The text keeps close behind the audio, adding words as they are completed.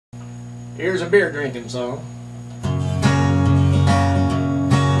Here's a beer drinking song.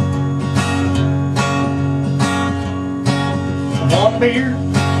 One beer,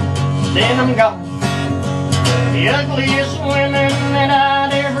 then I'm gone. The ugliest women that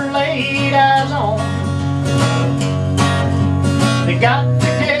I'd ever laid eyes on. They got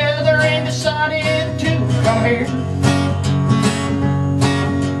together and decided to come here.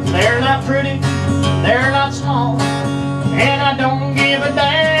 They're not pretty, they're not small, and I don't give a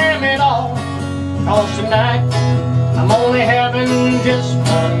damn at all. 'Cause tonight I'm only having just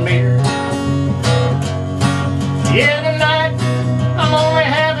one beer. Yeah, tonight I'm only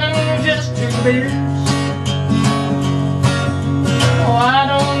having just 2 beers. Oh, I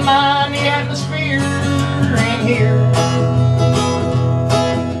don't mind the atmosphere in here.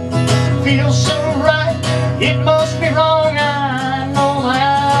 Feels so right, it must be wrong. I know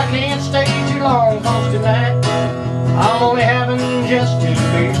I can't stay too long. 'Cause tonight I'm only having just 2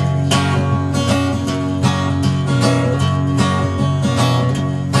 beers.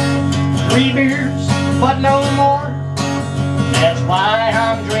 3 beers, but no more. That's why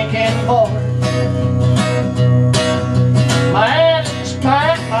I'm drinking more. My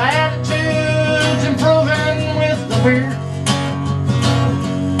attitude's improving with the beer.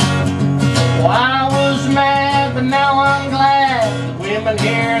 Well, I was mad, but now I'm glad. The women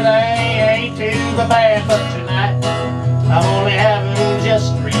here, they ain't too bad. But tonight I'm only having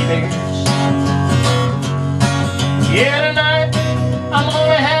just 3 beers. Yeah, tonight I'm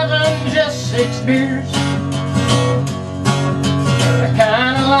only having just 6 beers. I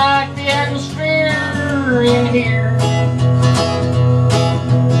kinda like the atmosphere in here.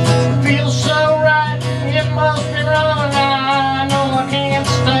 It feels so right, it must be wrong. I know I can't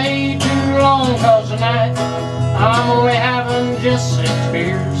stay too long. 'Cause tonight I'm only having just 6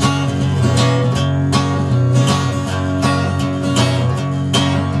 beers.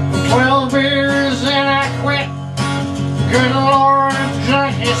 "12 beers and I quit. Good Lord, I've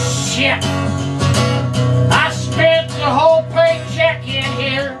drunk this shit. I spent the whole paycheck in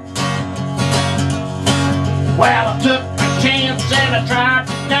here. Well, I took a chance and I tried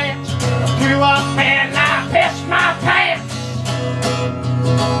to dance. I threw up and I pissed my pants.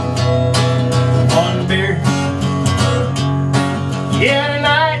 One beer. Yeah,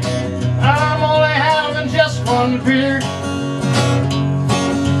 tonight I'm only having just 1 beer.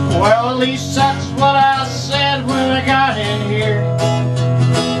 Well, at least that's what I